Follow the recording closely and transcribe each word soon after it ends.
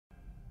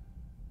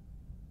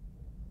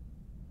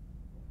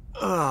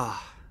Ugh.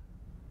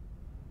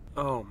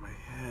 Oh, my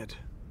head.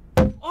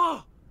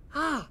 Oh!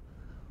 Ah!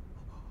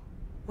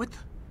 What the?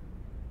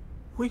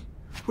 Wait,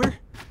 where?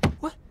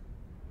 What?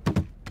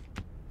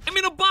 I'm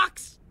in a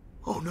box!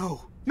 Oh,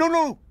 no. No,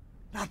 no!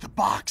 Not the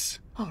box!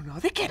 Oh, no,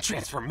 they can't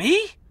transfer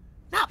me!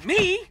 Not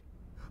me!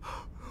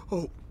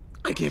 Oh,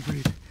 I can't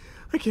breathe.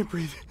 I can't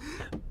breathe.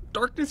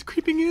 Darkness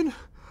creeping in.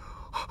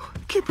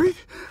 Can't breathe.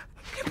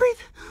 Can't breathe.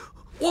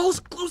 Walls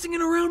closing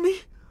in around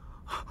me.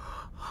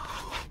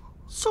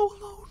 So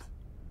alone.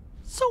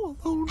 So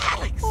alone.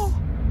 Alex!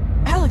 Oh.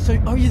 Alex,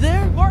 are you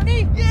there?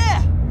 Marty?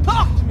 Yeah!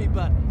 Talk to me,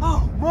 buddy.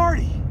 Oh,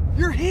 Marty,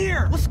 you're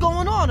here. What's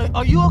going on?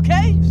 Are you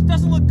okay? This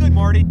doesn't look good,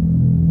 Marty.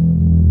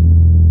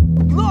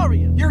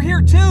 Gloria! You're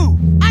here too.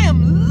 I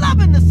am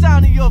loving the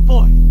sound of your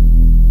voice.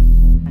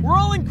 We're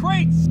all in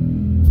crates.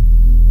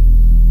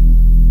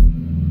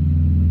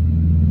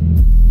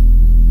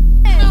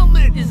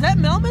 Melman! Is that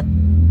Melman?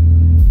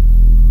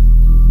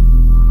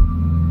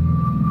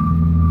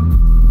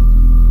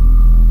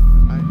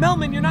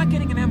 Melman, you're not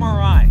getting an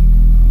MRI.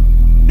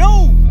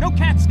 No! No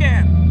CAT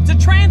scan! It's a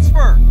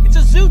transfer! It's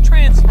a zoo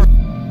transfer!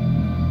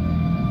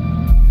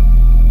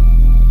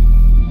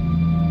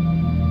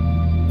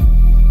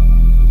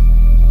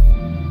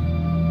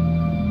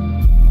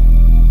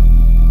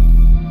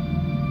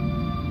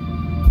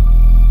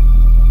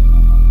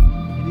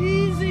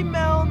 Easy,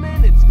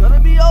 Melman. It's gonna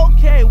be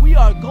okay. We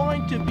are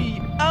going to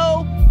be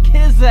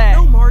okay.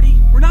 No, Marty,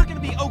 we're not gonna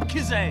be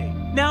okay.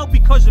 Now,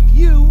 because of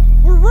you,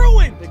 we're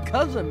ruined!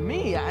 Because of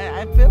me,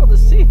 I fail to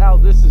see how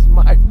this is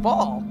my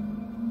fault.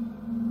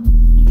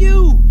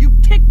 You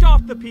ticked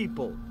off the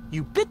people.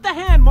 You bit the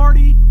hand,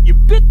 Marty. You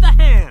bit the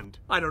hand.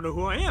 I don't know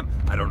who I am.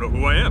 I don't know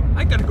who I am.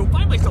 I gotta go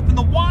find myself in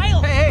the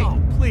wild. Hey,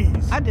 oh,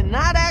 please. I did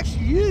not ask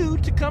you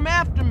to come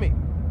after me,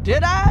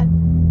 did I?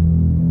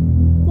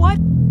 What?